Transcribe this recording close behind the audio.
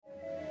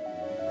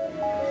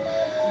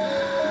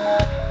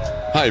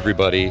Hi,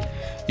 everybody.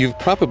 You've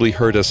probably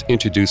heard us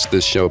introduce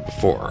this show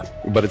before,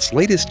 but its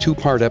latest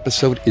two-part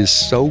episode is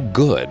so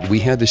good we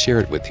had to share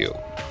it with you.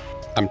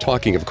 I'm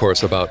talking, of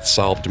course, about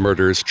Solved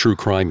Murders True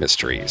Crime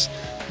Mysteries,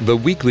 the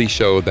weekly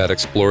show that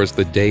explores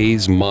the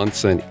days,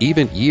 months, and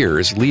even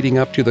years leading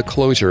up to the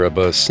closure of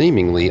a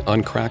seemingly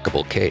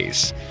uncrackable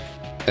case.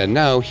 And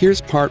now, here's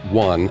part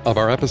one of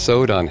our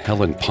episode on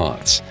Helen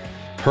Potts.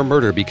 Her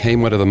murder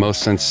became one of the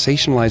most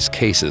sensationalized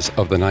cases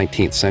of the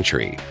 19th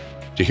century.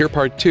 To hear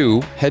part two,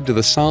 head to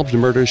the Solved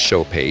Murders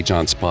show page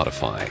on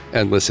Spotify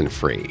and listen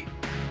free.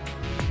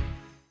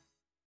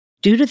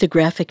 Due to the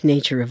graphic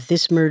nature of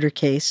this murder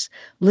case,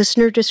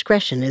 listener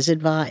discretion is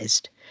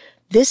advised.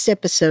 This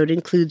episode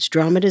includes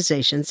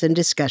dramatizations and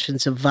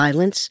discussions of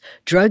violence,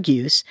 drug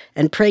use,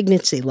 and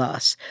pregnancy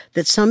loss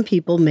that some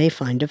people may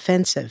find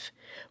offensive.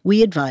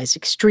 We advise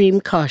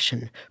extreme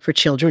caution for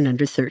children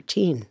under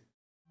 13.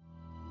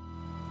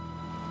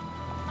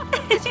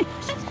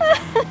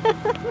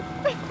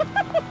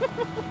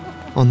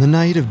 On the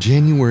night of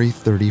January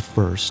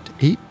 31st,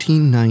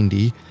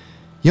 1890,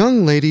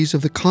 young ladies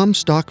of the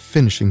Comstock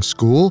Finishing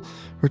School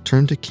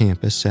returned to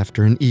campus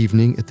after an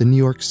evening at the New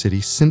York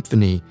City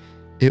Symphony.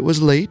 It was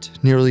late,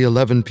 nearly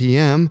 11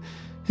 p.m.,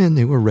 and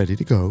they were ready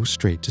to go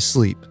straight to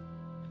sleep.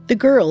 The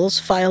girls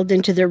filed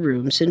into their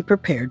rooms and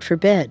prepared for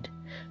bed.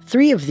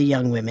 3 of the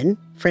young women,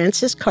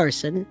 Frances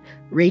Carson,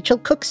 Rachel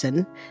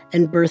Cookson,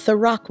 and Bertha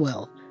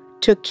Rockwell,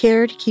 took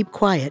care to keep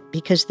quiet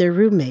because their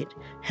roommate,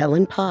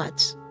 Helen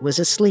Potts, was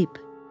asleep.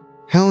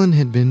 Helen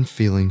had been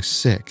feeling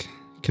sick,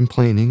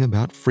 complaining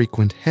about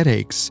frequent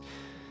headaches.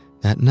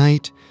 That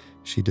night,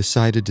 she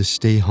decided to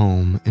stay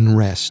home and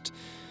rest.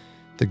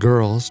 The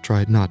girls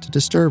tried not to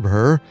disturb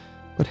her,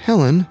 but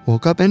Helen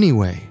woke up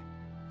anyway.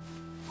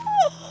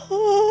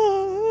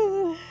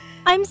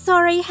 I'm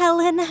sorry,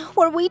 Helen.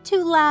 Were we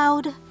too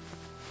loud?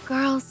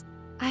 Girls,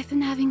 I've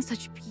been having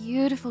such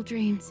beautiful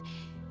dreams.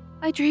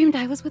 I dreamed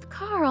I was with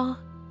Carl.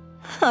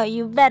 Oh,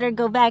 you better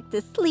go back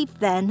to sleep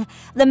then.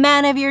 The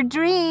man of your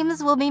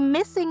dreams will be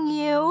missing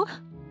you.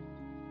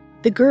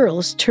 The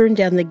girls turned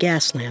down the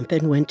gas lamp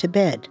and went to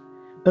bed.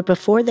 But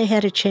before they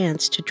had a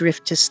chance to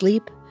drift to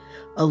sleep,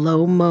 a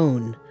low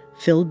moan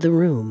filled the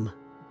room.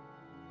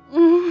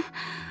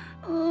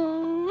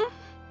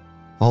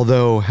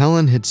 Although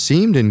Helen had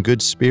seemed in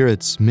good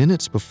spirits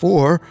minutes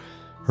before,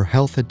 her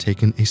health had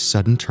taken a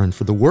sudden turn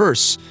for the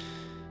worse.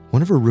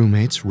 One of her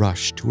roommates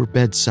rushed to her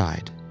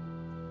bedside.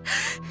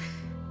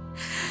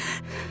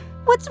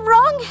 What's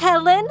wrong,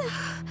 Helen?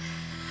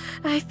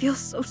 I feel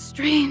so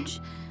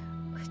strange,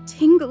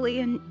 tingly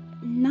and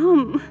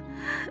numb.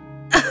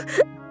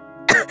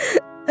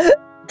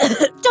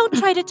 Don't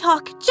try to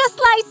talk. Just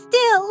lie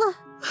still.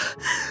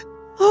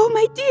 Oh,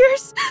 my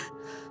dears.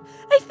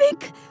 I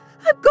think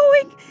I'm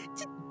going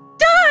to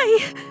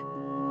die.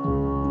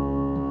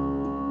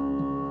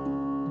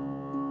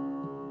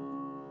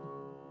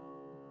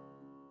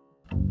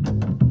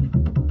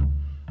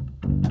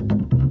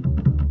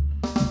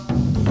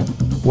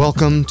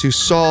 Welcome to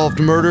Solved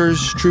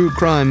Murders True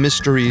Crime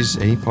Mysteries,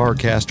 a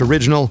Parcast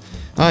original.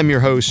 I'm your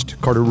host,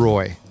 Carter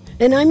Roy.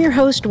 And I'm your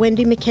host,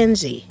 Wendy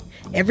McKenzie.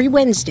 Every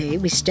Wednesday,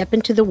 we step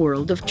into the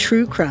world of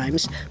true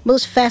crime's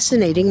most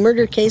fascinating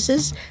murder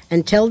cases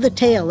and tell the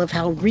tale of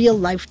how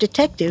real-life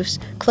detectives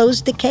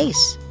closed the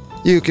case.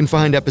 You can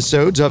find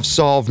episodes of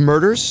Solved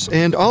Murders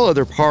and all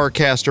other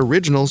Parcast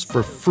originals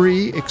for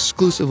free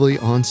exclusively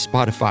on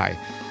Spotify.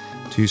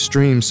 To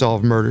stream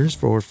Solved Murders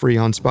for free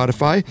on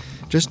Spotify,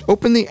 just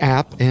open the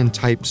app and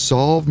type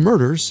Solved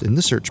Murders in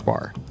the search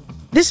bar.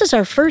 This is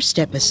our first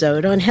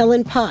episode on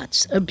Helen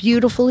Potts, a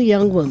beautiful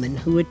young woman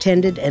who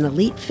attended an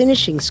elite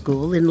finishing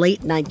school in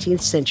late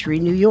 19th century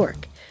New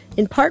York.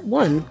 In part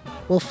one,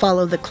 we'll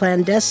follow the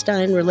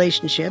clandestine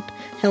relationship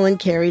Helen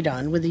carried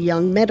on with a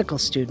young medical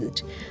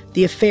student.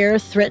 The affair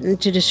threatened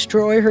to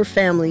destroy her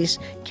family's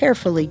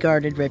carefully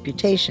guarded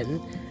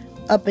reputation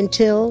up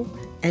until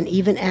and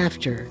even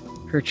after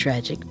her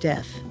tragic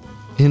death.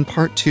 In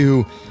part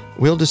two,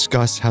 we'll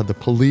discuss how the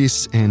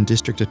police and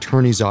district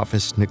attorney's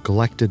office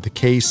neglected the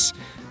case,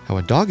 how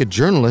a dogged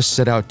journalist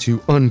set out to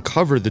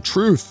uncover the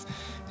truth,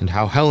 and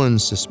how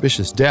Helen's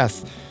suspicious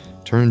death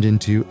turned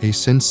into a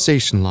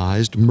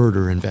sensationalized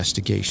murder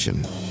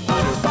investigation.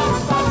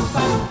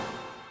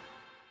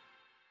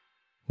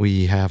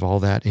 We have all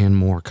that and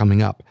more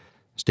coming up.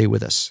 Stay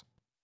with us.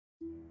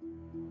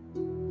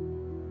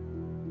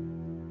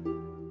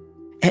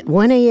 At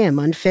 1 a.m.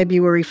 on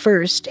February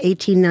 1st,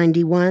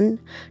 1891,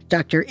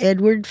 Dr.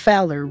 Edward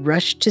Fowler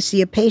rushed to see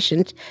a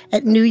patient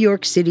at New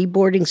York City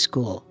boarding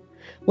school.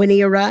 When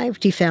he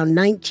arrived, he found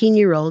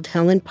 19-year-old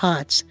Helen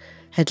Potts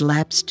had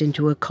lapsed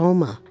into a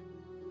coma.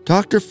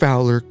 Dr.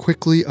 Fowler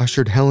quickly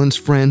ushered Helen's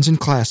friends and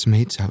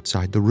classmates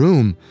outside the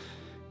room.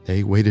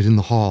 They waited in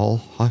the hall,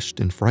 hushed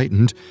and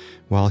frightened,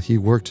 while he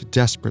worked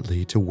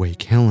desperately to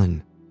wake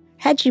Helen.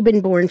 Had she been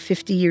born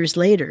 50 years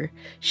later,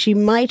 she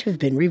might have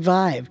been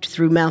revived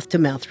through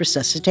mouth-to-mouth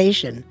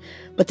resuscitation,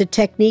 but the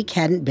technique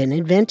hadn't been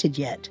invented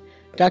yet.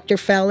 Dr.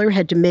 Fowler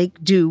had to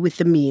make do with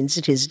the means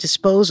at his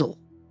disposal.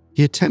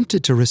 He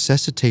attempted to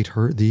resuscitate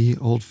her the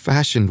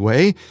old-fashioned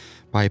way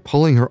by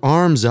pulling her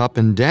arms up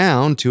and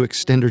down to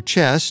extend her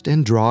chest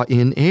and draw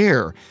in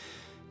air.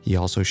 He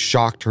also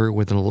shocked her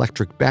with an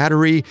electric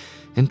battery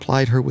and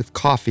plied her with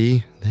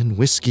coffee, then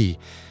whiskey.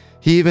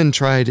 He even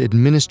tried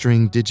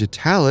administering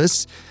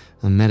digitalis,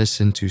 a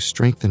medicine to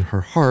strengthen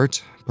her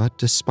heart, but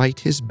despite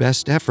his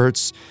best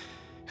efforts,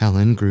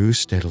 Helen grew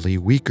steadily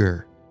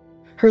weaker.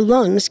 Her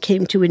lungs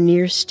came to a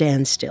near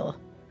standstill.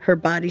 Her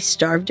body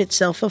starved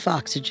itself of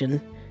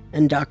oxygen,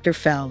 and Dr.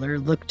 Fowler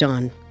looked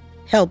on,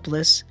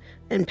 helpless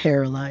and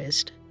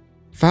paralyzed.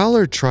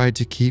 Fowler tried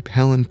to keep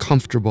Helen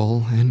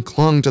comfortable and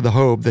clung to the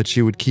hope that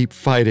she would keep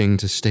fighting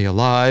to stay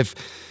alive,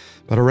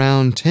 but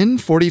around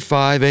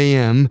 10:45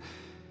 a.m.,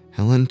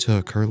 Helen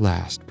took her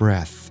last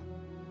breath.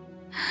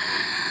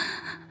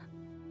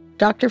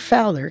 Dr.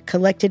 Fowler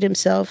collected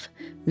himself,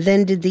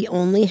 then did the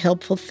only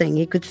helpful thing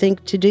he could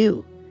think to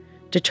do,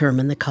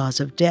 determine the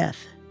cause of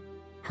death.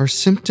 Her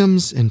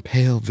symptoms and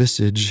pale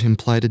visage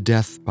implied a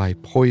death by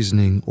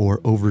poisoning or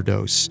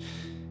overdose.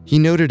 He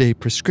noted a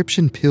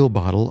prescription pill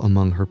bottle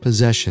among her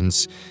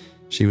possessions.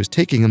 She was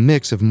taking a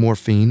mix of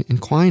morphine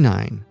and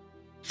quinine.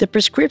 The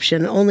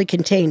prescription only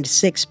contained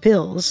 6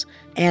 pills,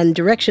 and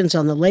directions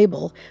on the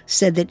label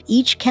said that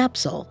each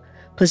capsule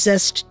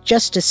possessed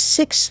just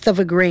 1/6 of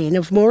a grain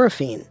of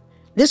morphine.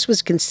 This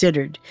was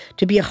considered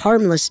to be a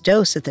harmless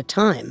dose at the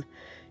time.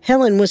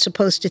 Helen was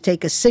supposed to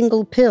take a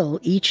single pill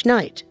each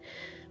night.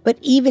 But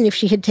even if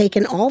she had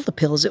taken all the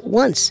pills at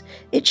once,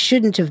 it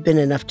shouldn't have been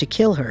enough to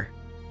kill her.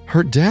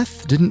 Her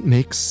death didn't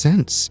make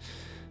sense.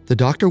 The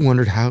doctor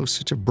wondered how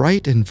such a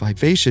bright and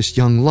vivacious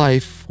young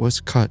life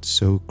was cut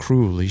so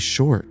cruelly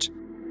short.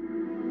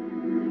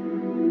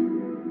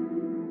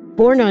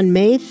 Born on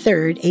May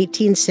 3,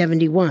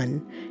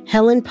 1871,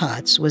 Helen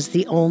Potts was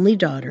the only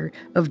daughter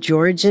of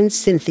George and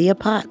Cynthia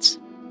Potts.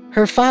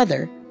 Her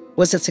father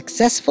was a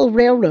successful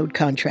railroad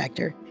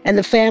contractor, and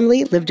the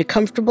family lived a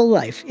comfortable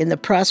life in the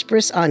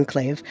prosperous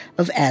enclave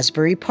of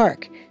Asbury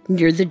Park,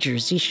 near the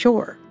Jersey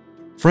Shore.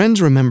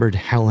 Friends remembered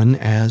Helen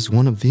as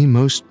one of the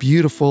most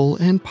beautiful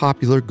and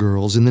popular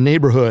girls in the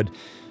neighborhood.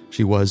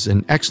 She was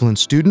an excellent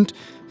student,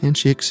 and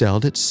she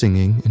excelled at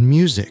singing and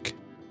music.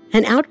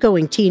 An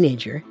outgoing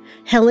teenager,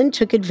 Helen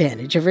took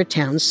advantage of her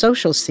town's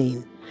social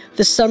scene.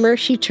 The summer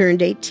she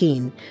turned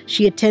 18,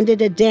 she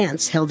attended a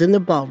dance held in the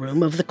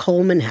ballroom of the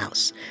Coleman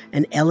House,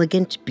 an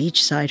elegant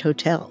beachside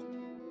hotel.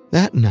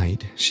 That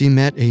night, she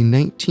met a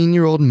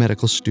 19-year-old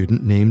medical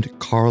student named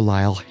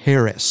Carlisle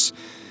Harris.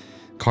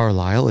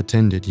 Carlisle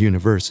attended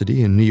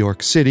university in New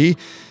York City,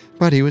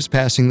 but he was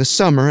passing the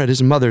summer at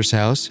his mother's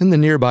house in the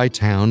nearby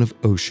town of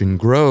Ocean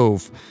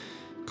Grove.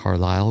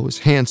 Carlisle was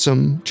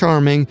handsome,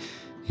 charming,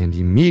 and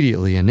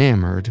immediately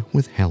enamored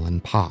with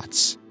Helen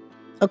Potts.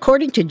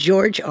 According to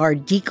George R.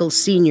 Deacle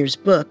Sr.'s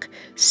book,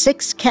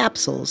 6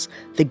 Capsules,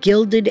 The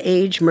Gilded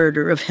Age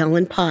Murder of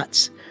Helen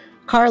Potts,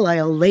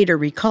 Carlisle later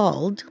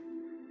recalled,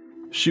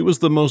 "She was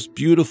the most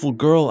beautiful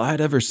girl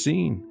I'd ever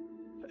seen.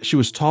 She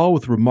was tall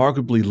with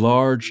remarkably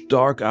large,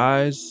 dark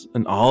eyes,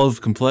 an olive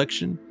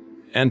complexion,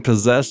 and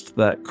possessed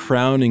that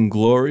crowning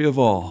glory of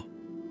all,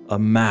 a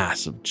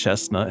mass of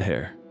chestnut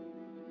hair."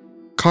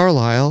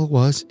 Carlisle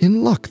was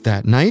in luck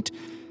that night.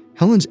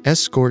 Helen's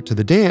escort to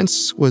the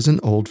dance was an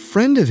old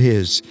friend of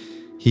his.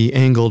 He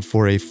angled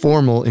for a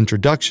formal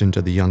introduction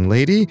to the young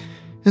lady,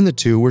 and the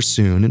two were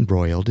soon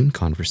embroiled in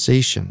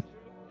conversation.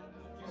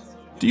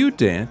 "Do you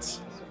dance?"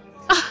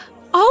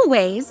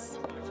 Always.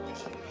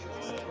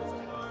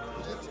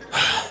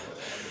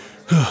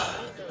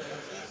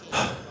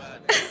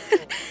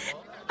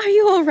 Are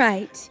you all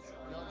right?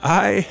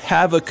 I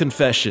have a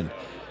confession.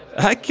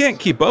 I can't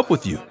keep up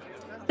with you.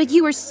 But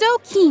you were so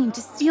keen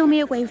to steal me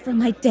away from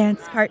my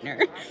dance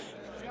partner.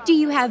 Do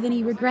you have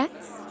any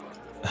regrets?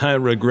 I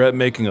regret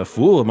making a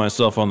fool of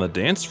myself on the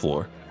dance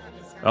floor.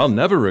 I'll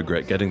never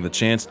regret getting the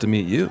chance to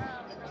meet you.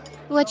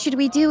 What should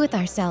we do with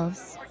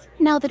ourselves,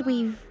 now that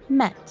we've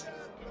met?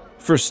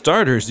 For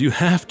starters, you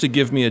have to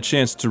give me a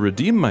chance to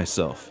redeem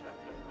myself.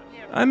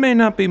 I may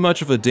not be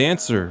much of a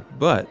dancer,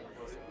 but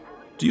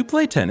do you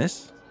play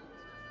tennis?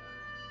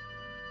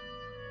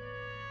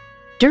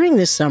 During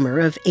the summer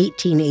of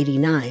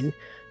 1889,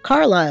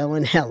 Carlisle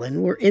and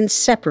Helen were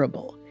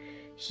inseparable.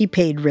 He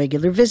paid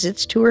regular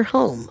visits to her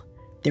home.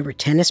 There were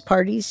tennis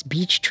parties,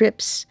 beach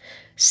trips,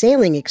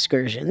 sailing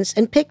excursions,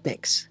 and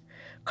picnics.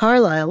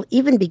 Carlisle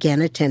even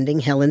began attending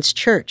Helen's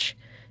church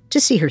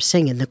to see her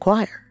sing in the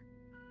choir.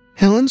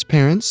 Helen's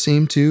parents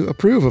seemed to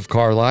approve of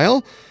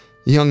Carlisle.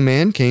 The young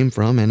man came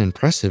from an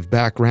impressive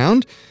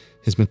background.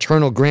 His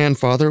maternal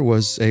grandfather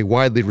was a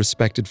widely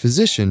respected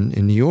physician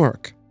in New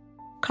York.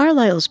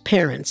 Carlisle's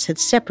parents had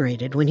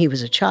separated when he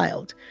was a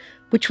child,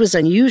 which was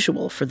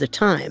unusual for the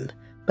time,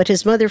 but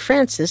his mother,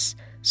 Frances,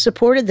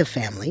 supported the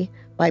family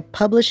by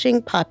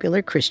publishing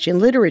popular Christian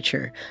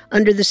literature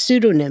under the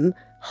pseudonym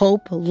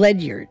Hope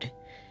Ledyard.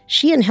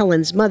 She and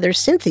Helen's mother,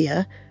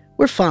 Cynthia,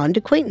 were fond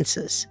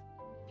acquaintances.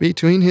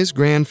 Between his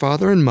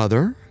grandfather and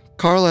mother,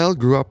 Carlisle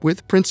grew up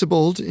with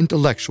principled,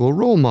 intellectual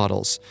role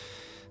models.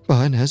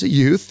 But as a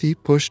youth, he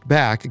pushed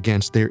back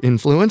against their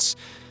influence.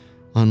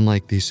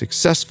 Unlike the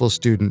successful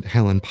student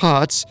Helen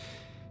Potts,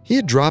 he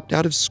had dropped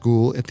out of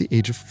school at the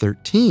age of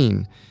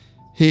 13.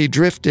 He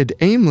drifted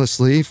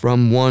aimlessly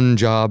from one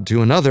job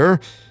to another,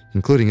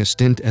 including a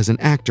stint as an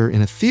actor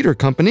in a theater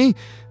company,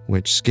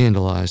 which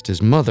scandalized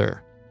his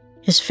mother.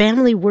 His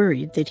family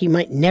worried that he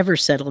might never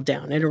settle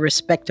down in a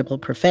respectable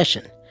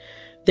profession.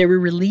 They were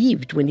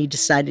relieved when he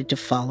decided to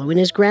follow in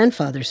his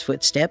grandfather's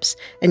footsteps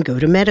and go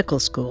to medical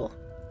school.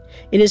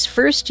 In his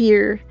first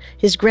year,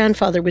 his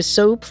grandfather was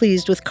so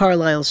pleased with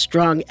Carlyle's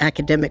strong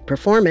academic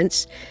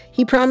performance,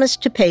 he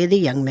promised to pay the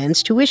young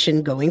man's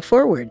tuition going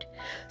forward.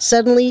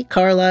 Suddenly,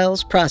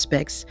 Carlyle's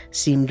prospects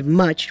seemed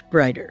much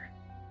brighter.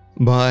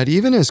 But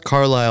even as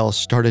Carlyle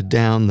started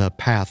down the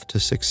path to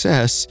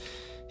success,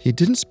 he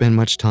didn't spend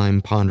much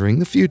time pondering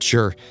the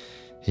future.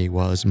 He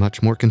was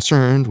much more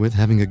concerned with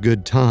having a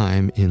good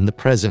time in the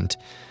present.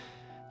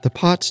 The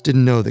Potts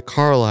didn't know that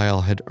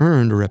Carlyle had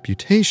earned a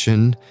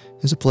reputation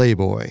as a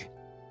playboy.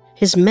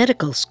 His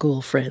medical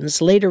school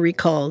friends later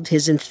recalled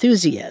his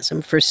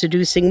enthusiasm for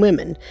seducing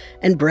women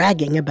and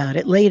bragging about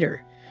it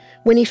later.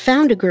 When he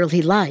found a girl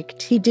he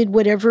liked, he did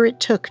whatever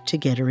it took to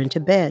get her into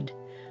bed.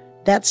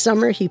 That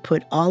summer, he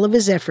put all of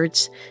his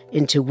efforts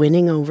into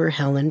winning over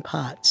Helen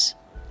Potts.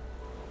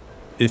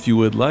 If you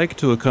would like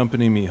to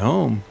accompany me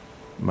home,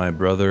 my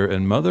brother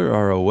and mother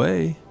are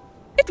away.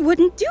 It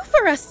wouldn't do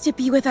for us to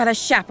be without a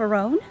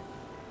chaperone.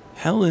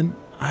 Helen,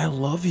 I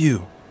love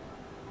you.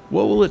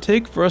 What will it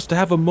take for us to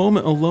have a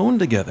moment alone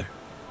together?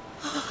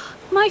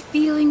 My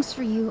feelings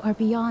for you are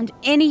beyond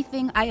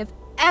anything I have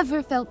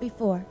ever felt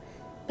before.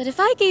 But if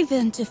I gave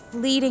in to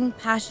fleeting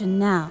passion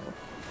now,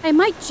 I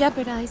might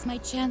jeopardize my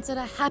chance at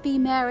a happy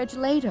marriage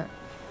later.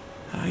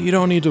 You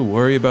don't need to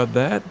worry about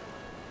that.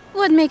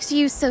 What makes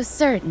you so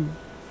certain?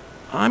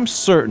 I'm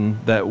certain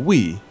that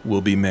we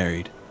will be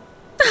married.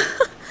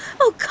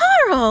 Oh,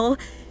 Carl!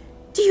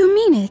 Do you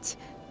mean it?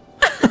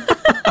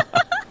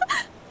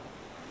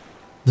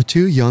 The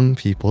two young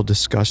people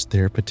discussed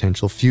their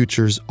potential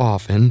futures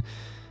often,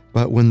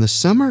 but when the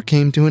summer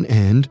came to an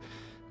end,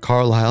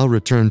 Carlyle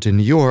returned to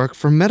New York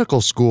for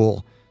medical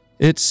school.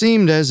 It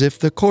seemed as if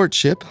the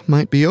courtship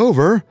might be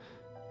over,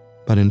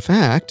 but in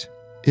fact,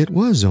 it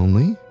was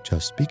only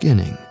just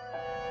beginning.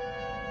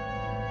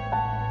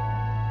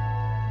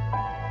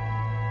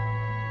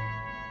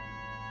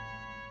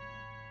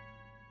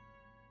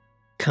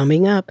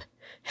 Coming up,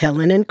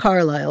 Helen and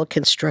Carlyle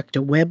construct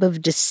a web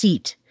of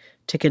deceit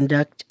to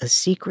conduct a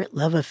secret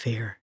love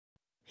affair.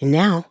 And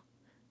now,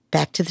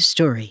 back to the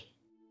story.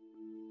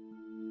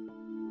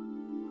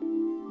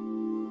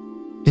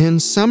 In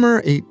summer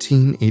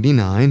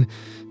 1889,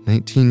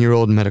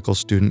 19-year-old medical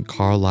student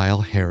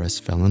Carlyle Harris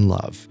fell in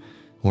love,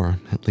 or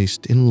at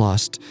least in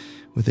lust,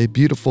 with a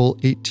beautiful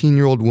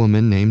 18-year-old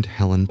woman named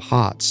Helen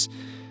Potts.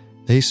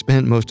 They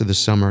spent most of the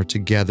summer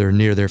together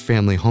near their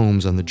family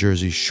homes on the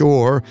Jersey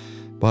Shore,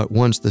 but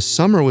once the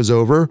summer was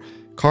over,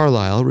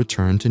 Carlyle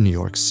returned to New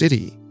York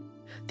City.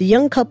 The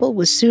young couple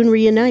was soon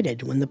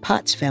reunited when the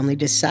Potts family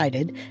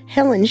decided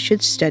Helen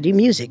should study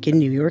music in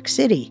New York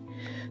City.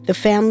 The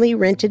family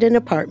rented an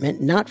apartment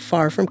not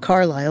far from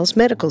Carlyle's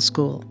medical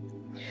school.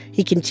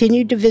 He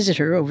continued to visit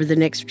her over the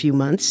next few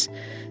months,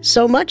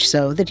 so much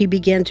so that he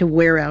began to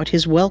wear out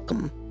his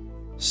welcome.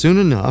 Soon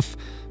enough,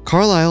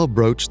 Carlyle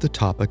broached the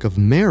topic of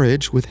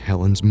marriage with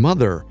Helen's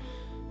mother.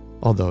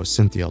 Although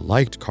Cynthia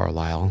liked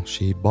Carlyle,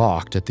 she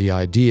balked at the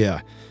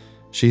idea.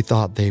 She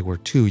thought they were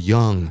too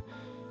young.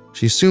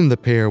 She assumed the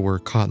pair were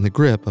caught in the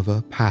grip of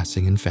a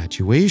passing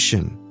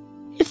infatuation.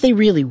 If they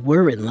really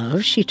were in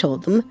love, she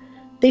told them,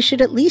 they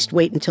should at least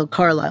wait until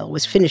Carlyle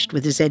was finished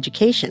with his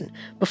education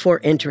before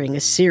entering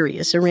a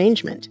serious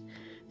arrangement.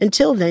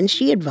 Until then,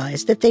 she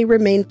advised that they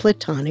remain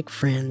platonic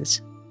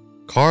friends.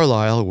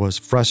 Carlyle was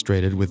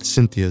frustrated with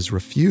Cynthia's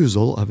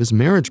refusal of his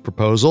marriage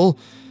proposal,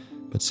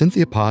 but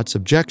Cynthia Potts'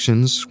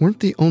 objections weren't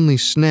the only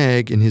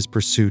snag in his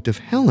pursuit of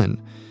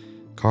Helen.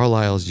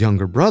 Carlyle's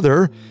younger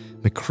brother,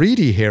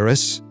 Macready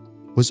Harris,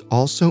 was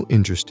also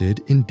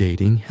interested in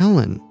dating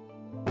Helen.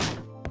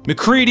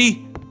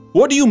 Macready,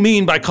 what do you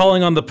mean by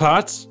calling on the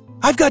Potts?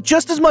 I've got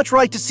just as much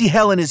right to see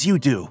Helen as you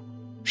do.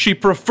 She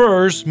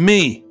prefers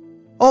me.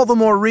 All the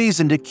more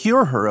reason to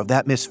cure her of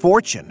that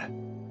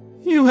misfortune.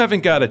 You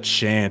haven't got a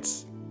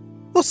chance.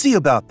 We'll see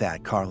about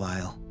that,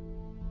 Carlyle.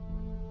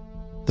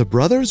 The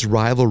brothers'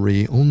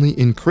 rivalry only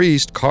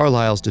increased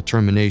Carlyle's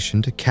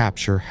determination to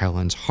capture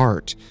Helen's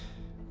heart.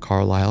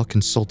 Carlyle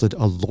consulted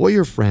a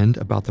lawyer friend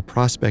about the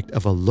prospect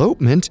of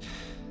elopement,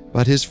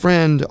 but his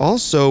friend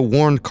also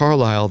warned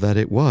Carlyle that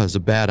it was a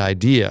bad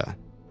idea.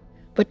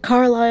 But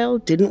Carlyle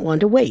didn't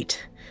want to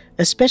wait,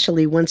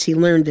 especially once he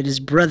learned that his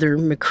brother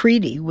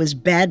Macready was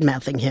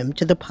bad-mouthing him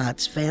to the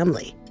Potts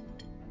family.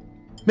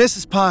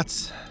 Mrs.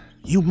 Potts,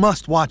 you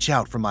must watch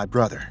out for my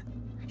brother.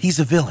 He's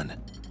a villain.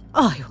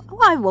 Oh,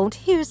 I won't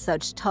hear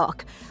such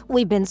talk.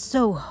 We've been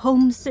so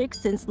homesick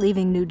since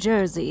leaving New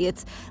Jersey.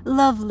 It's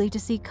lovely to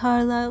see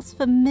Carlyle's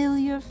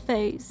familiar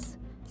face.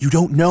 You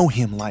don't know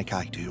him like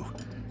I do.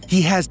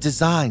 He has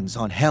designs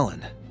on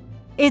Helen.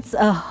 It's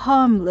a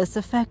harmless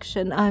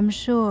affection, I'm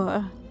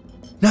sure.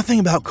 Nothing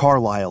about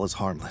Carlisle is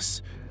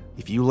harmless.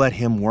 If you let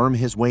him worm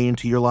his way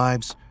into your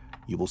lives,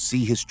 you will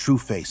see his true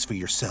face for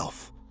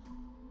yourself.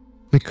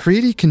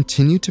 McCready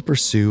continued to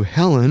pursue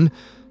Helen,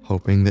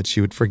 hoping that she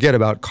would forget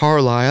about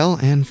Carlisle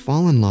and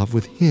fall in love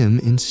with him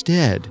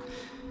instead.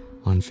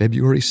 On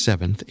February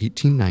 7th,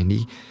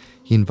 1890,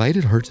 he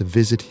invited her to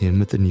visit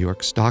him at the New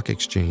York Stock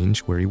Exchange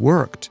where he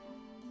worked.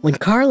 When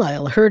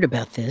Carlisle heard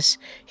about this,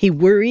 he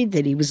worried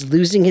that he was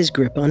losing his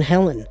grip on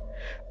Helen.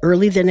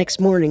 Early the next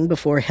morning,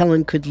 before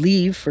Helen could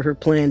leave for her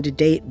planned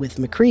date with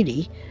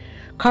McCready,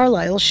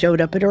 Carlisle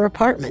showed up at her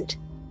apartment.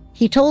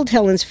 He told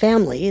Helen's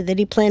family that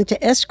he planned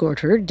to escort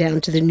her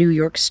down to the New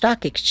York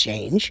Stock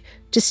Exchange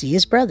to see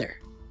his brother.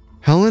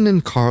 Helen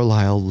and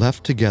Carlisle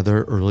left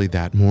together early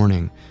that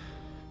morning.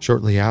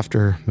 Shortly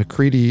after,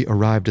 McCready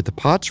arrived at the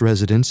Potts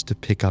residence to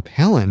pick up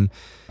Helen.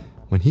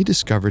 When he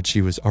discovered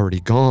she was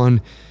already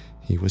gone,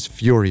 he was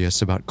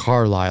furious about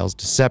Carlisle's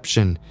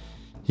deception.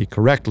 He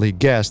correctly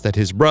guessed that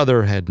his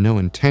brother had no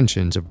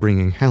intentions of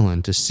bringing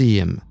Helen to see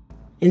him.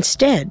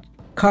 Instead,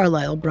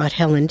 Carlisle brought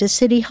Helen to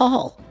City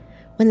Hall.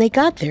 When they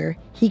got there,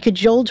 he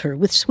cajoled her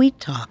with sweet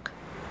talk.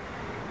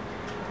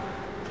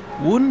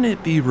 Wouldn't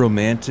it be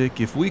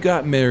romantic if we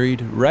got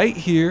married right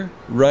here,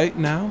 right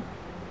now?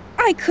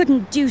 I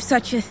couldn't do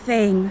such a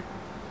thing.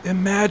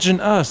 Imagine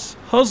us,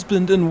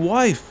 husband and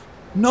wife.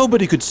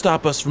 Nobody could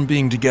stop us from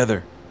being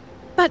together.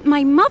 But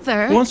my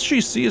mother... Once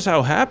she sees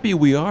how happy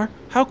we are,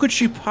 how could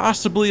she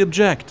possibly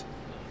object?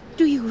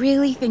 Do you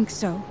really think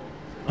so?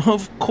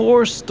 Of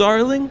course,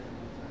 darling.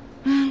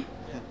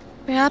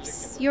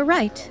 Perhaps you're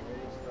right.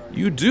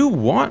 You do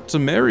want to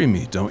marry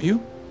me, don't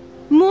you?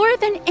 More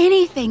than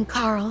anything,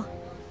 Carl.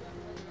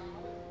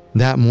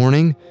 That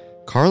morning,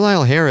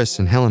 Carlisle Harris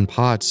and Helen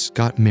Potts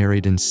got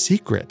married in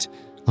secret,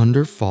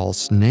 under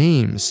false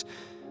names.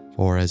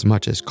 For as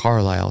much as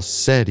Carlisle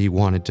said he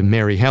wanted to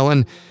marry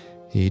Helen,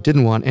 he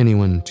didn't want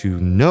anyone to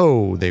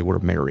know they were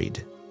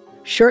married.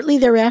 Shortly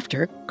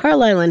thereafter,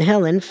 Carlisle and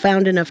Helen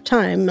found enough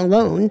time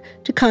alone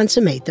to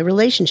consummate the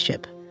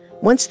relationship.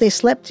 Once they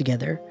slept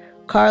together,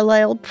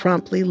 Carlisle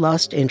promptly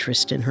lost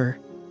interest in her.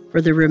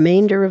 For the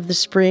remainder of the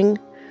spring,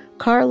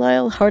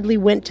 Carlisle hardly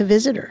went to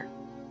visit her.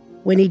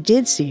 When he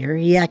did see her,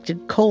 he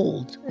acted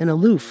cold and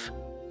aloof.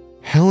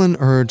 Helen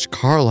urged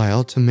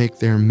Carlisle to make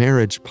their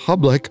marriage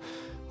public,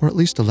 or at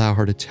least allow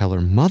her to tell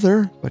her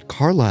mother, but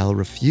Carlisle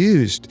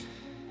refused.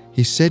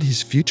 He said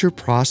his future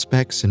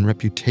prospects and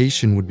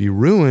reputation would be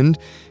ruined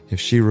if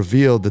she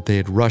revealed that they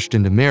had rushed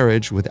into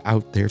marriage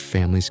without their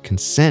family's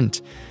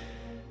consent.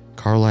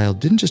 Carlisle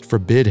didn't just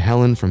forbid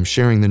Helen from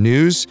sharing the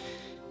news,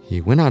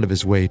 he went out of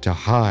his way to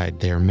hide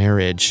their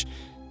marriage.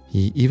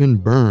 He even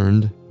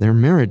burned their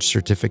marriage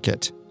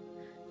certificate.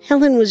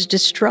 Helen was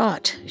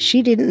distraught.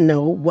 She didn't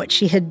know what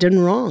she had done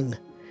wrong.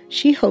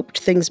 She hoped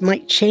things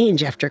might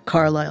change after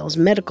Carlisle's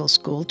medical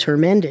school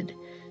term ended.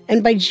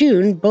 And by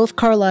June, both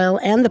Carlisle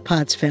and the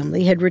Potts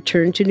family had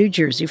returned to New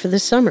Jersey for the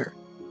summer.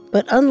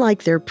 But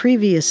unlike their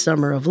previous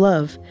summer of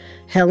love,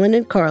 Helen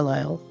and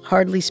Carlisle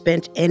hardly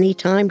spent any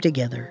time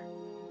together.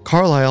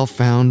 Carlisle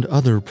found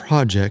other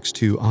projects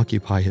to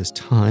occupy his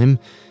time.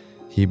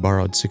 He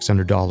borrowed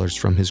 $600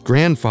 from his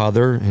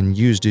grandfather and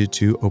used it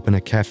to open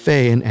a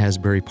cafe in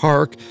Asbury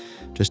Park,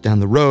 just down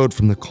the road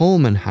from the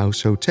Coleman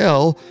House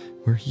Hotel,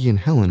 where he and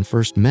Helen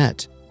first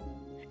met.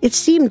 It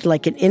seemed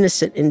like an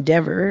innocent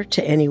endeavor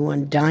to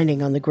anyone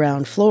dining on the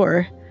ground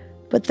floor,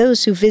 but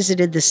those who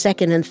visited the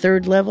second and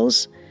third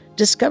levels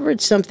discovered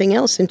something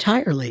else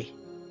entirely.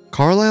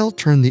 Carlisle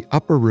turned the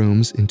upper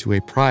rooms into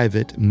a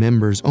private,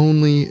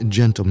 members-only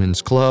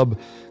gentlemen's club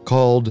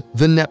called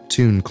the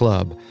Neptune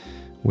Club,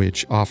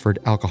 which offered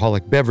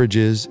alcoholic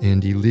beverages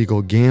and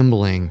illegal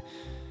gambling.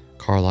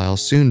 Carlisle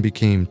soon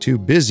became too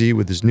busy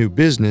with his new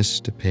business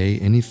to pay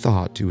any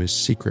thought to his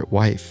secret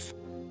wife.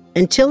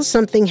 Until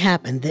something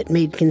happened that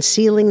made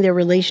concealing their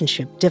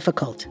relationship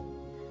difficult.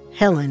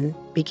 Helen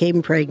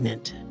became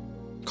pregnant.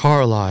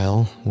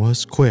 Carlisle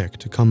was quick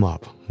to come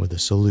up with a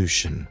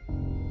solution.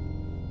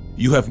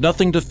 You have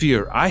nothing to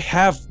fear. I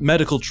have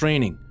medical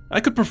training. I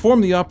could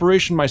perform the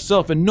operation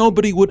myself and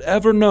nobody would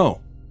ever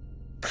know.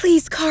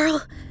 Please,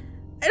 Carl.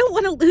 I don't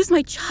want to lose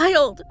my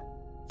child.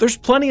 There's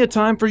plenty of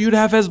time for you to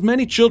have as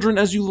many children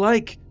as you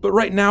like, but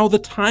right now the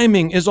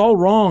timing is all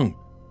wrong.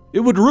 It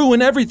would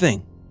ruin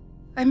everything.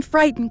 I'm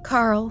frightened,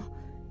 Carl.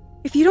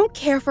 If you don't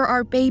care for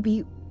our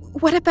baby,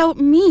 what about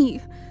me?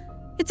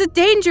 It's a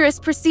dangerous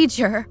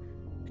procedure.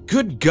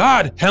 Good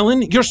God,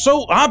 Helen, you're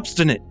so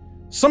obstinate.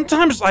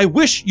 Sometimes I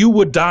wish you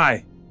would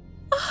die.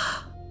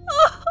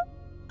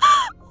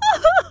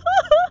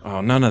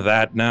 Oh, none of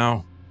that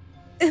now.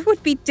 It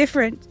would be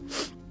different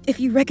if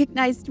you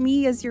recognized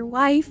me as your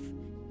wife.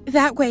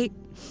 That way,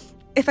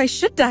 if I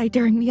should die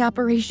during the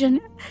operation,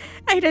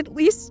 I'd at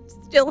least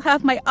still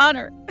have my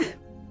honor.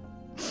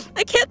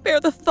 I can't bear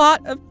the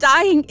thought of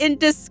dying in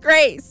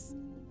disgrace.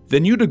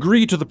 Then you'd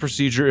agree to the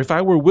procedure if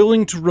I were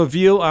willing to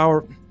reveal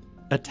our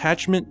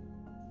attachment?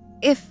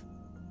 If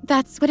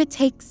that's what it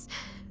takes,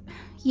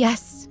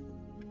 yes.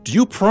 Do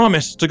you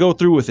promise to go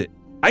through with it?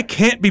 I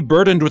can't be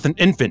burdened with an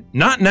infant,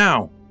 not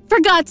now. For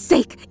God's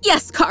sake,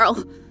 yes,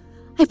 Carl.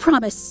 I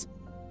promise.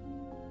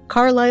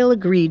 Carlisle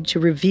agreed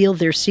to reveal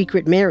their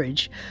secret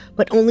marriage,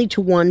 but only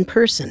to one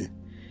person.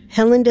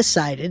 Helen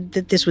decided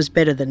that this was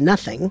better than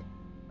nothing.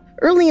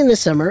 Early in the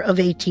summer of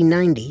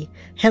 1890,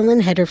 Helen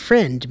had her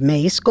friend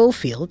May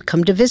Schofield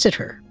come to visit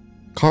her.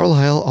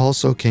 Carlisle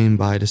also came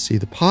by to see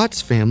the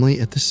Potts family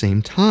at the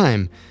same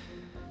time.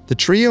 The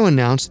trio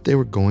announced they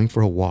were going for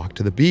a walk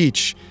to the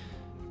beach,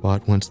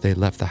 but once they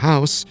left the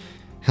house,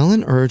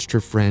 Helen urged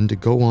her friend to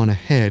go on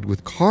ahead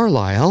with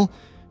Carlisle.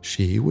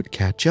 She would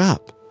catch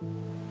up.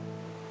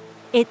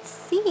 It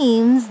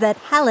seems that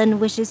Helen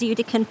wishes you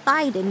to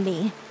confide in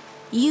me.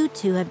 You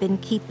two have been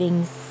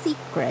keeping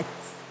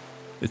secrets.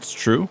 It's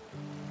true?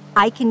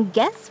 I can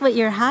guess what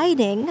you're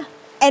hiding.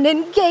 An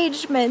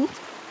engagement.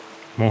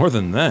 More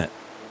than that.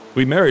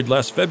 We married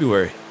last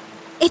February.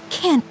 It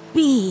can't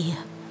be.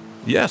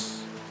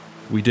 Yes.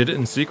 We did it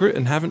in secret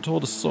and haven't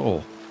told a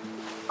soul.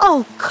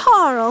 Oh,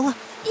 Carl,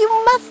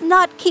 you must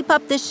not keep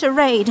up this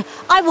charade.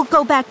 I will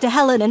go back to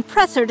Helen and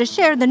press her to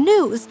share the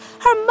news.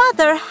 Her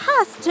mother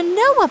has to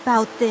know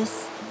about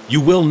this.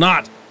 You will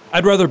not.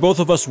 I'd rather both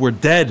of us were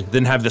dead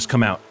than have this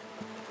come out.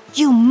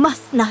 You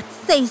must not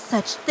say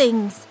such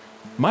things.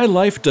 My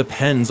life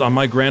depends on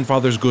my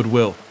grandfather's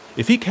goodwill.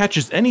 If he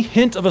catches any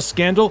hint of a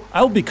scandal,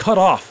 I'll be cut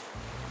off.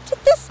 Did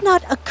this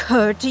not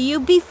occur to you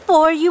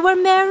before you were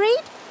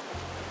married?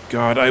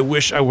 God, I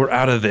wish I were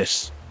out of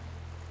this.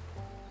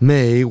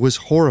 May was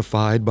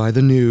horrified by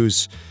the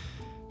news.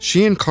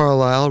 She and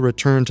Carlisle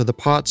returned to the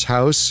Potts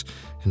house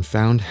and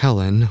found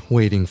Helen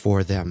waiting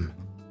for them.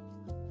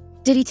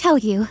 Did he tell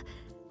you?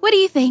 What do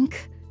you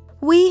think?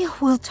 We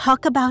will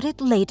talk about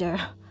it later.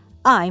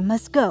 I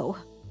must go.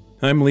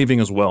 I'm leaving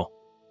as well.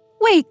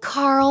 Wait,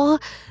 Carl.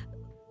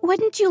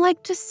 Wouldn't you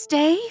like to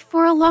stay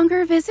for a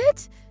longer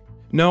visit?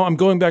 No, I'm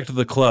going back to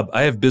the club.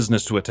 I have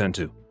business to attend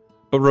to.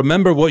 But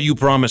remember what you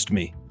promised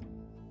me.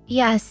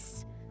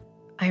 Yes,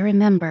 I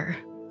remember.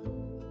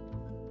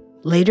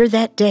 Later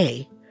that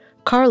day,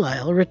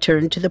 Carlisle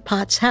returned to the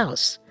Potts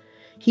house.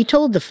 He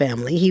told the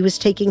family he was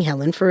taking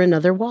Helen for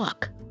another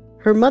walk.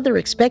 Her mother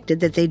expected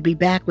that they'd be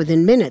back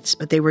within minutes,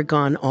 but they were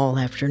gone all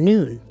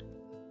afternoon.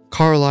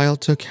 Carlisle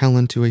took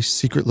Helen to a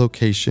secret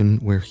location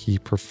where he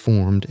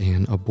performed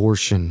an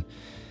abortion.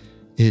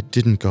 It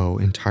didn't go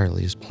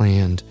entirely as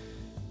planned.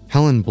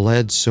 Helen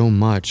bled so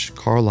much,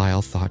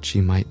 Carlisle thought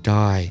she might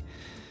die.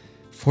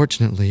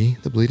 Fortunately,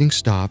 the bleeding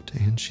stopped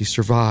and she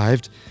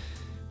survived.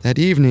 That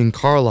evening,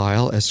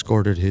 Carlisle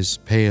escorted his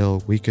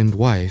pale, weakened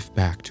wife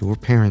back to her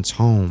parents'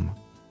 home.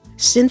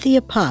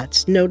 Cynthia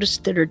Potts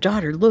noticed that her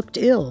daughter looked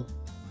ill.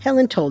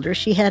 Helen told her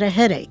she had a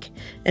headache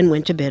and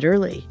went to bed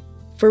early.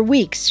 For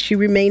weeks, she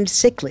remained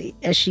sickly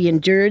as she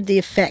endured the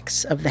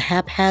effects of the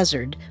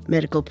haphazard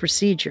medical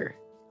procedure.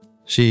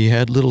 She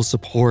had little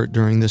support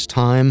during this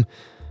time.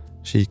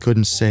 She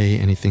couldn't say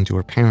anything to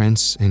her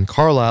parents, and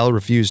Carlisle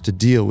refused to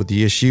deal with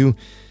the issue.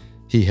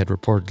 He had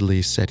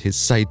reportedly set his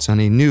sights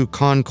on a new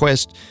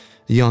conquest,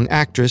 a young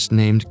actress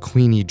named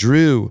Queenie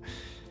Drew.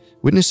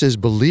 Witnesses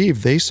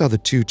believe they saw the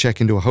two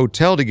check into a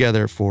hotel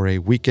together for a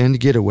weekend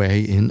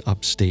getaway in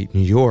upstate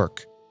New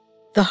York.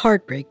 The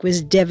heartbreak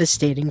was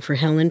devastating for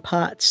Helen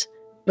Potts,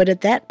 but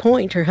at that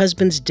point her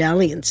husband's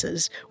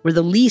dalliances were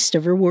the least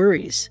of her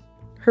worries.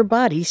 Her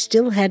body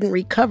still hadn't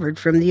recovered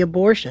from the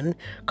abortion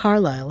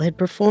Carlisle had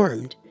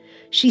performed.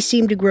 She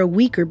seemed to grow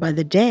weaker by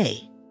the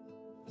day.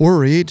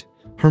 Worried,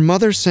 her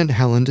mother sent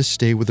Helen to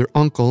stay with her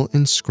uncle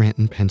in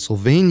Scranton,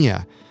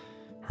 Pennsylvania.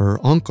 Her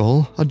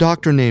uncle, a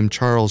doctor named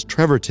Charles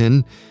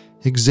Treverton,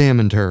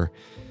 examined her.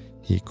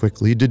 He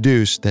quickly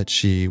deduced that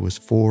she was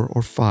 4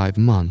 or 5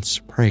 months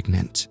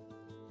pregnant.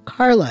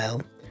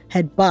 Carlisle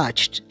had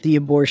botched the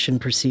abortion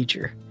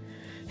procedure.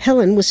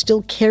 Helen was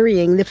still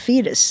carrying the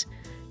fetus,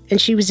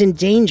 and she was in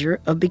danger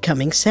of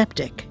becoming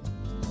septic.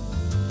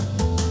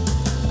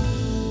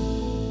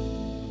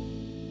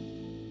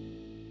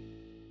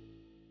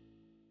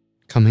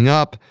 Coming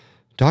up,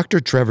 Dr.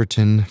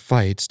 Treverton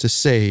fights to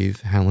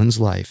save Helen's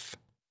life.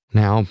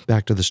 Now,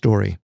 back to the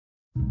story.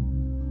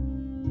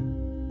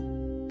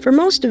 For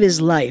most of his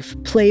life,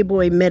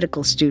 playboy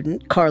medical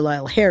student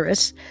Carlisle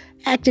Harris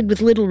acted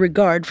with little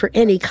regard for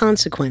any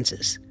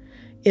consequences.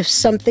 If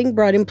something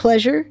brought him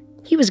pleasure,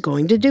 he was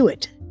going to do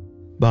it.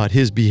 But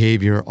his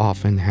behavior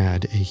often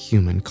had a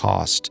human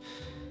cost.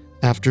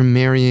 After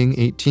marrying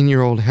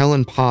 18-year-old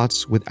Helen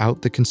Potts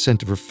without the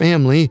consent of her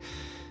family,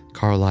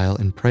 Carlisle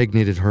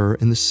impregnated her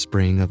in the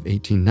spring of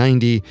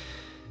 1890,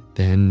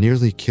 then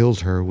nearly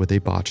killed her with a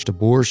botched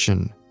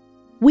abortion.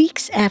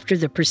 Weeks after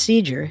the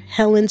procedure,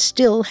 Helen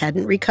still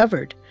hadn't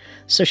recovered,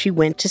 so she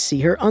went to see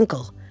her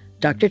uncle,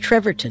 Dr.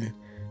 Treverton,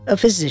 a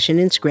physician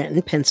in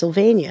Scranton,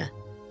 Pennsylvania.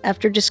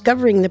 After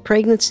discovering the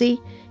pregnancy,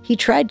 he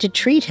tried to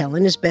treat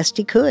Helen as best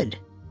he could.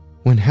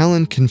 When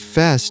Helen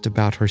confessed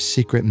about her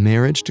secret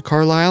marriage to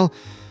Carlisle,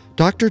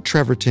 Dr.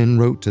 Treverton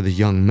wrote to the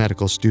young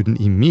medical student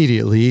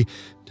immediately,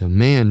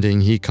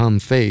 demanding he come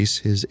face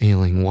his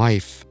ailing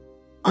wife.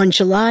 On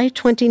July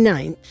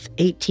 29,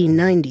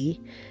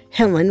 1890,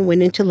 Helen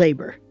went into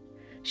labor.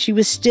 She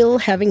was still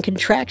having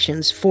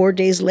contractions 4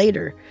 days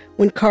later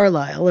when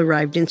Carlisle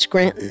arrived in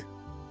Scranton.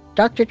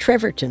 Dr.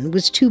 Treverton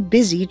was too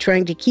busy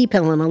trying to keep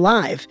Helen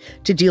alive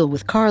to deal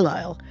with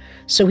Carlisle,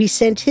 so he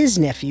sent his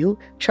nephew,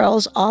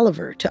 Charles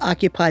Oliver, to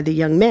occupy the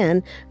young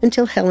man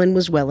until Helen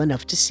was well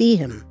enough to see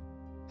him.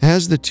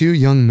 As the two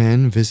young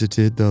men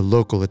visited the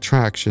local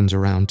attractions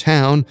around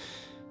town,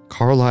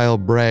 Carlisle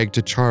bragged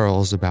to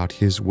Charles about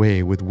his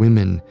way with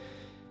women.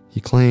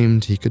 He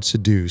claimed he could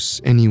seduce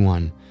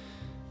anyone.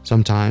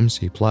 Sometimes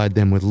he plied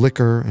them with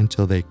liquor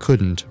until they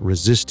couldn't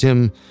resist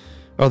him.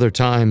 Other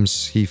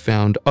times, he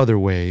found other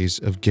ways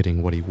of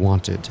getting what he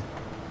wanted.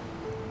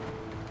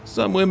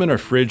 Some women are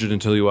frigid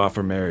until you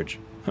offer marriage.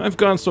 I've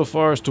gone so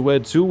far as to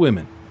wed 2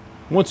 women.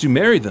 Once you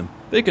marry them,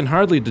 they can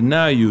hardly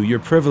deny you your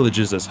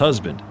privileges as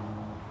husband.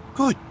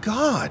 Good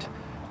God!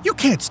 You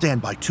can't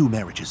stand by 2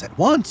 marriages at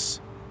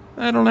once.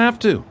 I don't have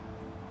to.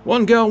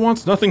 One gal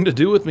wants nothing to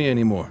do with me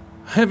anymore.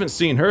 I haven't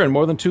seen her in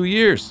more than 2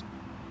 years.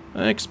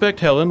 I expect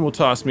Helen will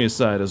toss me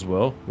aside as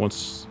well,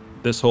 once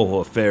this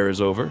whole affair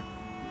is over.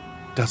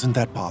 Doesn't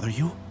that bother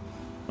you?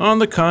 On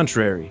the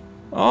contrary,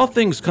 all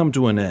things come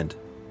to an end.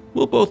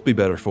 We'll both be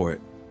better for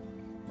it.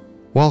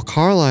 While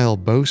Carlisle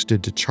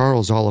boasted to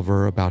Charles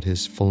Oliver about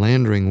his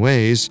philandering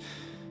ways,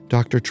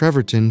 Dr.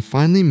 Treverton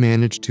finally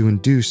managed to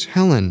induce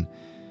Helen.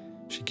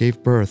 She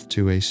gave birth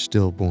to a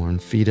stillborn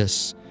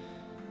fetus.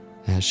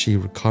 As she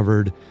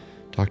recovered,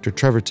 Dr.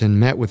 Treverton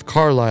met with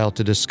Carlisle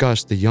to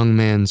discuss the young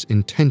man's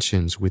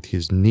intentions with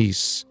his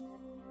niece.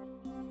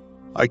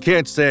 I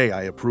can't say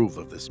I approve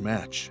of this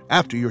match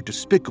after your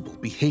despicable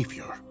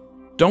behavior.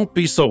 Don't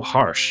be so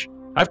harsh.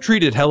 I've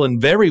treated Helen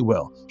very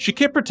well. She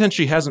can't pretend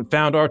she hasn't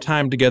found our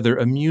time together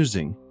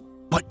amusing.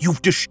 But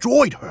you've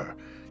destroyed her.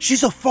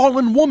 She's a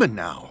fallen woman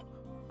now.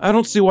 I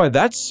don't see why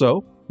that's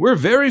so. We're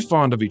very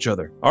fond of each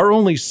other. Our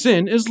only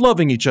sin is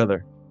loving each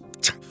other.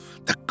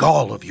 The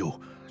gall of you.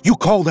 You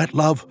call that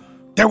love?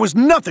 There was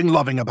nothing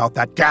loving about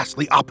that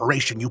ghastly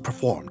operation you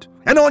performed.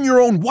 And on your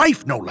own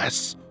wife, no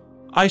less.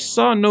 I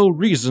saw no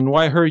reason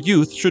why her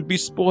youth should be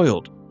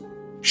spoiled.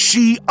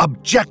 She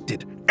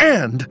objected,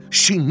 and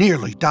she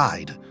nearly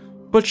died.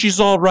 But she's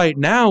all right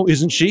now,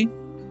 isn't she?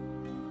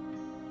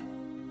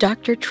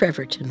 Dr.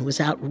 Treverton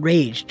was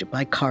outraged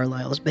by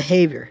Carlisle's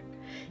behavior.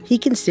 He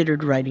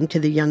considered writing to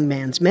the young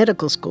man's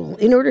medical school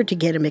in order to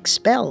get him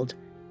expelled,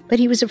 but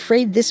he was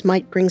afraid this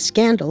might bring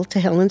scandal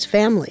to Helen's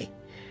family.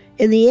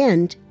 In the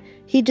end,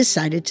 he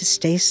decided to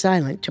stay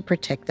silent to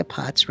protect the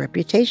Potts'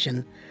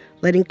 reputation,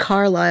 letting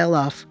Carlisle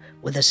off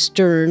with a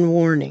stern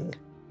warning.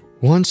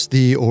 Once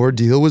the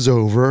ordeal was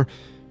over,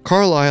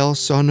 Carlisle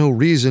saw no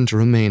reason to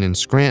remain in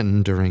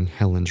Scranton during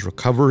Helen's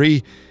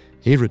recovery.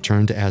 He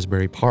returned to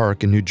Asbury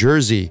Park in New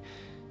Jersey.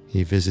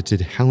 He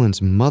visited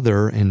Helen's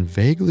mother and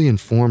vaguely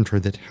informed her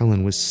that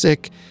Helen was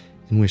sick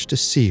and wished to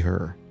see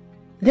her.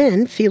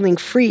 Then, feeling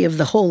free of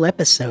the whole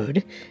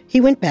episode,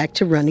 he went back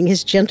to running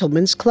his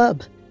gentleman's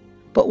club.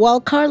 But while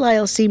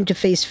Carlisle seemed to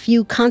face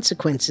few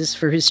consequences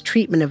for his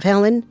treatment of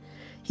Helen,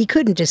 he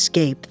couldn't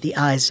escape the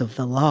eyes of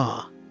the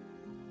law.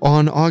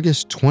 On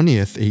August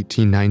 20th,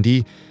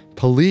 1890,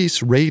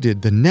 police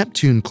raided the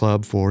Neptune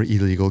Club for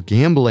illegal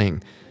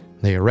gambling.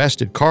 They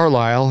arrested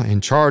Carlisle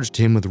and charged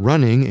him with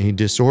running a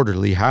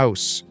disorderly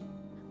house.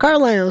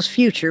 Carlisle's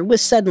future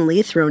was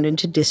suddenly thrown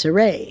into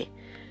disarray.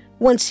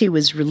 Once he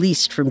was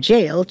released from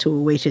jail to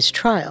await his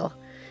trial,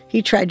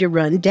 he tried to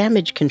run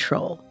damage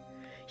control.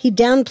 He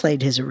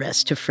downplayed his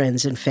arrest to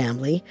friends and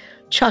family,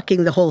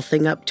 chalking the whole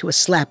thing up to a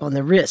slap on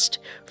the wrist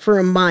for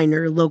a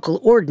minor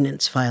local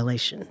ordinance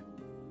violation.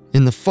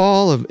 In the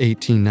fall of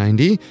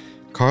 1890,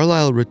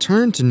 Carlisle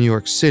returned to New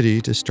York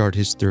City to start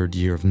his 3rd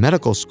year of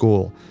medical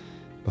school.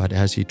 But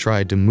as he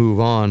tried to move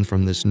on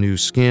from this new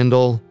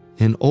scandal,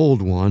 an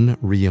old one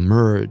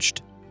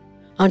reemerged.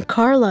 On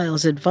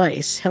Carlisle's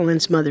advice,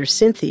 Helen's mother,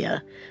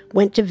 Cynthia,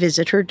 went to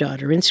visit her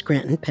daughter in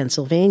Scranton,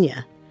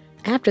 Pennsylvania.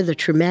 After the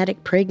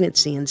traumatic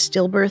pregnancy and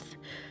stillbirth,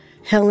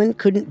 Helen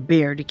couldn't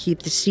bear to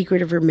keep the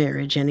secret of her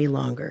marriage any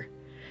longer.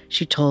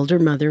 She told her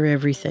mother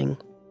everything.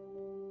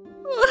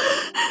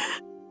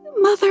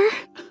 Mother,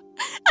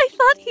 I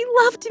thought he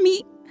loved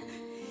me.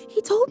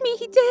 He told me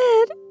he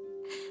did.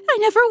 I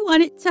never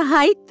wanted to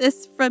hide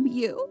this from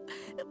you,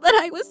 but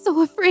I was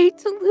so afraid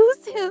to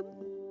lose him.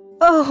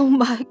 Oh,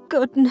 my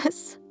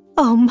goodness.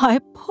 Oh, my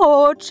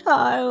poor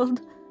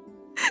child.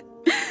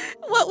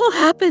 What will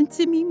happen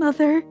to me,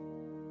 Mother?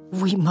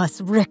 We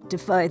must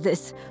rectify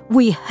this.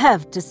 We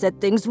have to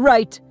set things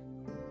right.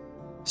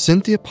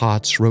 Cynthia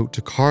Potts wrote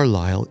to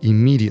Carlisle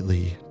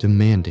immediately,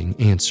 demanding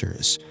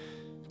answers.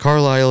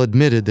 Carlisle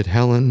admitted that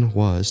Helen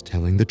was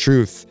telling the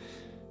truth.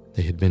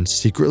 They had been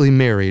secretly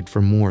married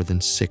for more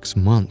than 6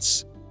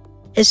 months.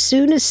 As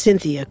soon as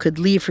Cynthia could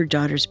leave her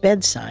daughter's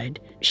bedside,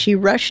 she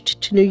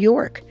rushed to New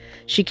York.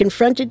 She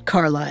confronted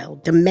Carlisle,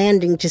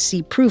 demanding to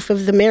see proof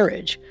of the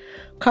marriage.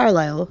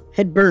 Carlisle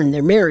had burned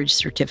their marriage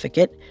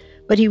certificate,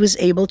 but he was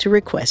able to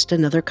request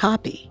another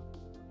copy.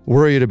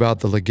 Worried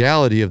about the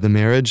legality of the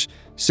marriage,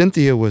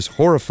 Cynthia was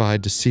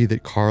horrified to see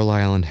that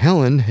Carlisle and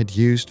Helen had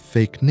used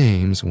fake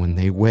names when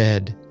they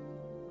wed.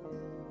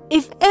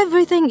 If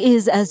everything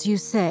is as you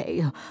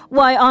say,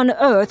 why on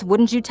earth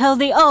wouldn't you tell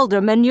the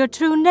alderman your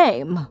true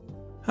name?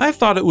 I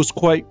thought it was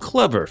quite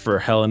clever for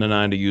Helen and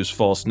I to use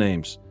false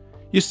names.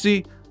 You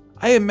see,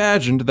 I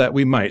imagined that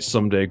we might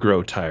someday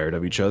grow tired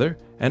of each other,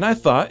 and I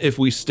thought if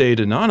we stayed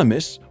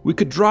anonymous, we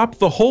could drop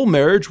the whole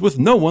marriage with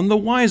no one the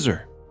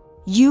wiser.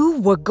 You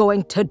were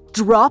going to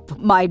drop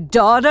my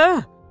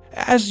daughter?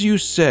 As you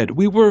said,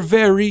 we were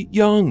very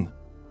young.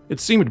 It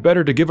seemed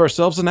better to give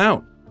ourselves an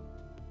out.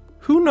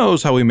 Who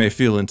knows how we may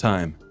feel in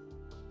time?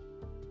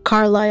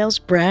 Carlisle's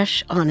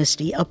brash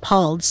honesty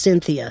appalled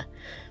Cynthia,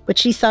 but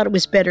she thought it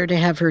was better to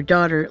have her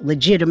daughter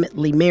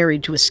legitimately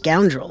married to a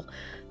scoundrel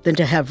than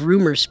to have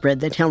rumors spread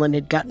that Helen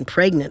had gotten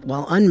pregnant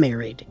while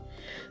unmarried.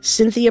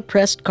 Cynthia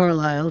pressed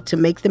Carlisle to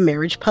make the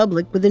marriage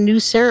public with a new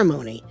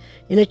ceremony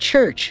in a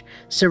church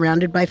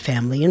surrounded by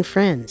family and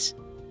friends.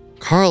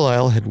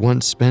 Carlisle had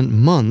once spent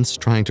months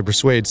trying to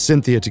persuade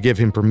Cynthia to give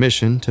him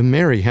permission to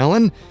marry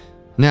Helen.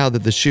 Now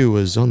that the shoe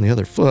was on the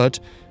other foot,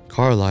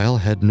 Carlisle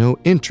had no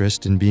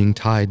interest in being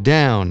tied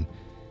down.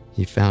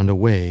 He found a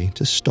way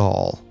to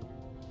stall.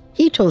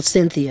 He told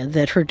Cynthia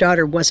that her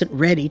daughter wasn't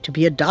ready to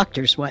be a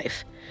doctor's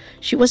wife.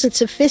 She wasn't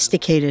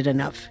sophisticated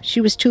enough.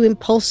 She was too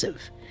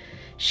impulsive.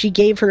 She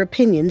gave her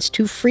opinions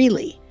too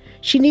freely.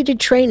 She needed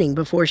training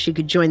before she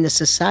could join the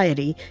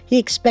society he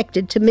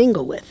expected to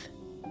mingle with.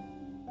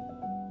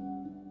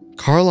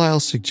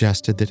 Carlisle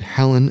suggested that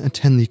Helen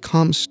attend the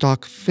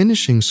Comstock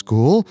Finishing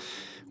School,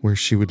 where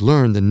she would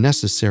learn the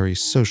necessary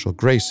social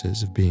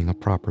graces of being a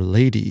proper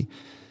lady.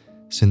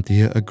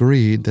 Cynthia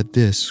agreed that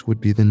this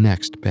would be the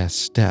next best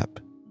step.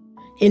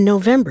 In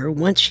November,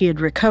 once she had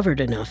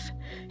recovered enough,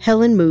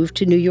 Helen moved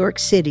to New York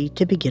City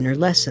to begin her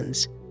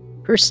lessons.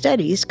 Her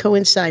studies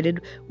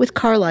coincided with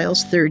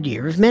Carlisle's third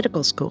year of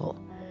medical school.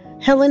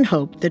 Helen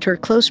hoped that her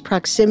close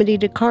proximity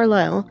to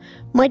Carlisle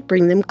might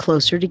bring them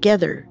closer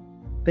together.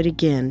 But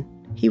again,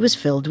 he was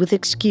filled with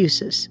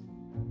excuses.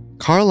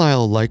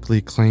 Carlisle likely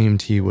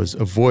claimed he was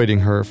avoiding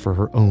her for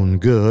her own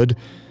good.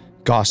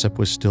 Gossip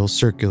was still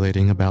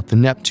circulating about the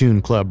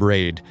Neptune Club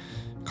raid.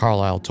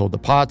 Carlisle told the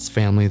Potts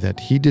family that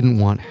he didn't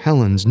want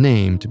Helen's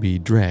name to be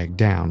dragged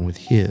down with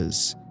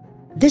his.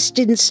 This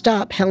didn't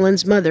stop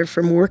Helen's mother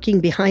from working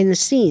behind the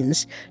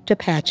scenes to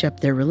patch up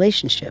their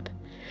relationship.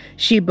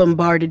 She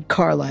bombarded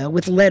Carlisle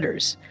with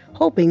letters,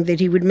 hoping that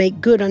he would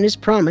make good on his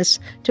promise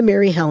to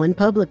marry Helen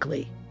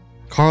publicly.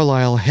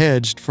 Carlisle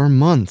hedged for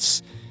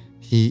months.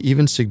 He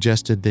even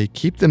suggested they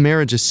keep the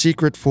marriage a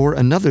secret for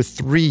another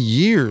 3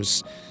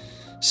 years.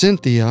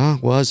 Cynthia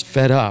was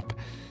fed up.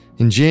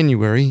 In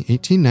January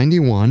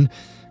 1891,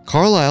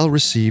 Carlisle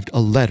received a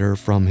letter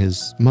from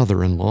his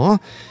mother-in-law.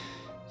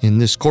 In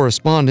this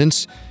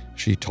correspondence,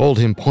 she told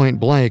him point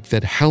blank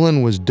that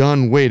Helen was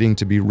done waiting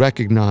to be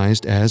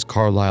recognized as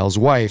Carlisle's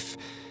wife.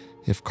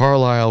 If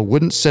Carlisle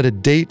wouldn't set a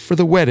date for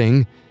the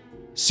wedding,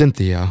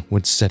 Cynthia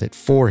would set it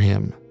for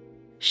him.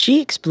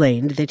 She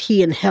explained that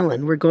he and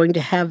Helen were going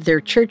to have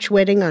their church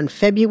wedding on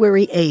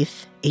February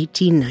 8th,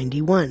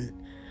 1891,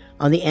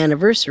 on the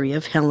anniversary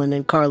of Helen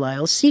and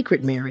Carlisle's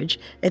secret marriage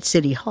at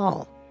City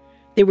Hall.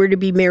 They were to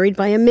be married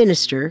by a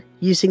minister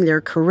using their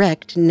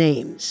correct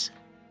names.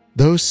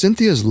 Though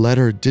Cynthia's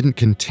letter didn't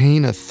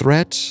contain a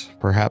threat,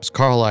 perhaps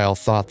Carlisle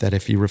thought that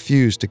if he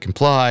refused to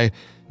comply,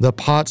 the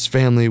Potts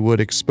family would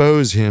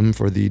expose him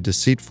for the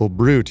deceitful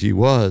brute he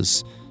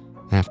was.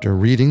 After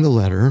reading the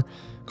letter,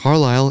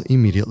 Carlisle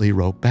immediately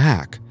wrote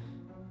back,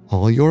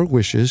 "All your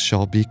wishes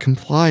shall be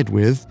complied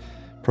with,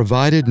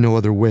 provided no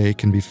other way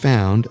can be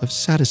found of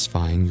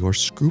satisfying your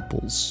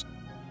scruples."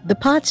 The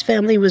Potts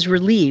family was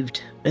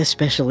relieved,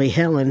 especially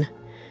Helen.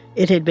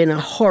 It had been a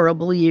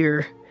horrible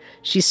year.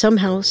 She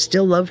somehow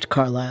still loved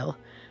Carlisle,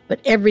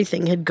 but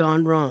everything had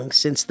gone wrong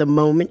since the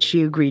moment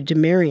she agreed to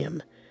marry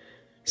him.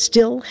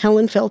 Still,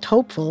 Helen felt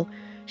hopeful.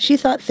 She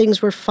thought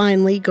things were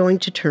finally going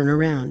to turn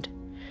around.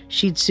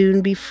 She'd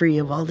soon be free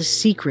of all the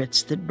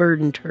secrets that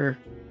burdened her.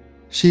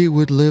 She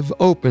would live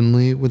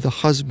openly with the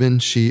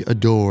husband she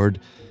adored,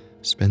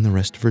 spend the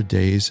rest of her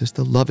days as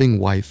the loving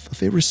wife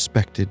of a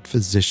respected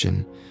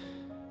physician.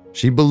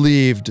 She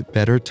believed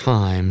better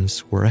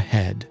times were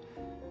ahead.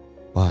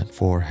 But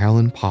for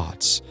Helen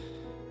Potts,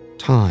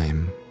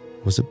 time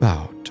was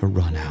about to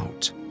run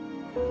out.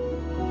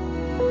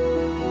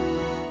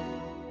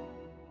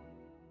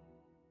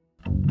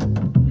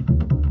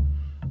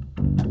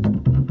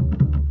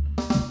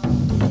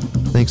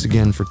 Thanks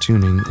again for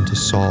tuning into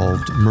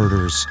Solved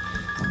Murders.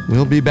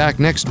 We'll be back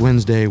next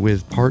Wednesday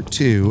with part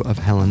 2 of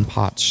Helen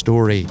Potts'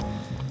 story.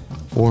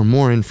 For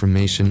more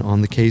information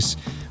on the case,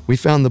 we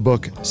found the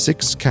book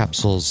 6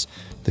 Capsules,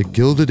 The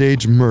Gilded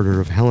Age Murder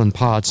of Helen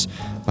Potts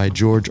by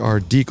George R.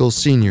 Deacle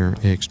Sr.,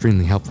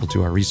 extremely helpful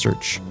to our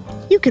research.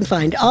 You can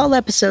find all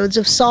episodes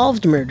of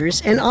Solved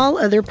Murders and all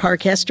other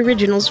Parcast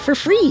originals for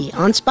free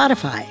on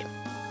Spotify.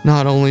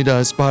 Not only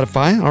does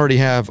Spotify already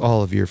have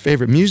all of your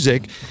favorite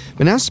music,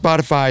 but now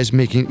Spotify is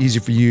making it easy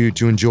for you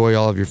to enjoy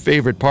all of your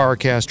favorite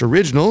Parcast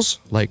originals,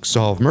 like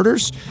Solved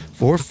Murders,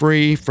 for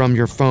free from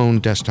your phone,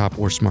 desktop,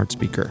 or smart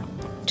speaker.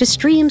 To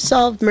stream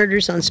Solved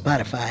Murders on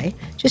Spotify,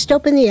 just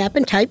open the app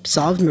and type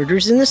Solved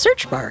Murders in the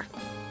search bar.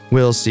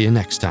 We'll see you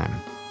next time.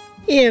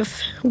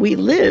 If we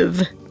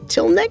live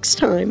till next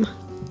time.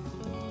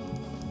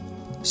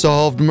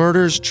 Solved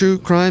Murders True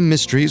Crime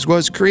Mysteries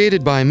was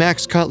created by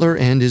Max Cutler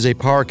and is a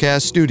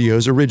Parcast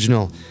Studios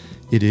original.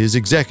 It is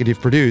executive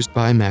produced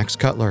by Max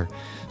Cutler.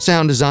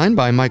 Sound design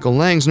by Michael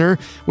Langsner,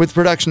 with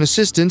production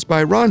assistance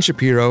by Ron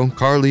Shapiro,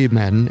 Carly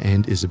Madden,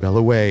 and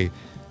Isabella Way.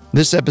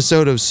 This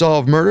episode of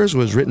Solved Murders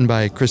was written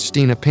by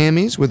Christina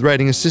Pammies, with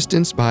writing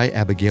assistance by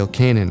Abigail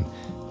Cannon.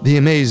 The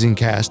amazing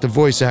cast of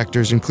voice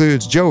actors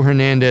includes Joe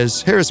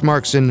Hernandez, Harris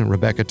Markson,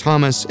 Rebecca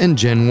Thomas, and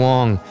Jen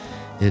Wong.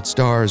 It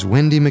stars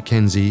Wendy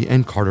McKenzie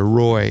and Carter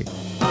Roy.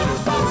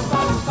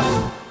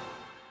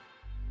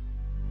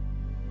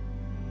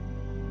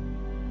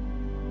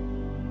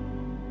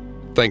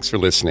 Thanks for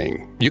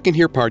listening. You can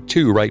hear part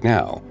 2 right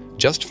now.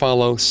 Just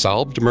follow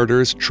Solved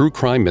Murders True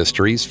Crime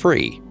Mysteries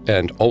free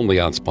and only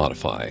on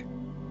Spotify.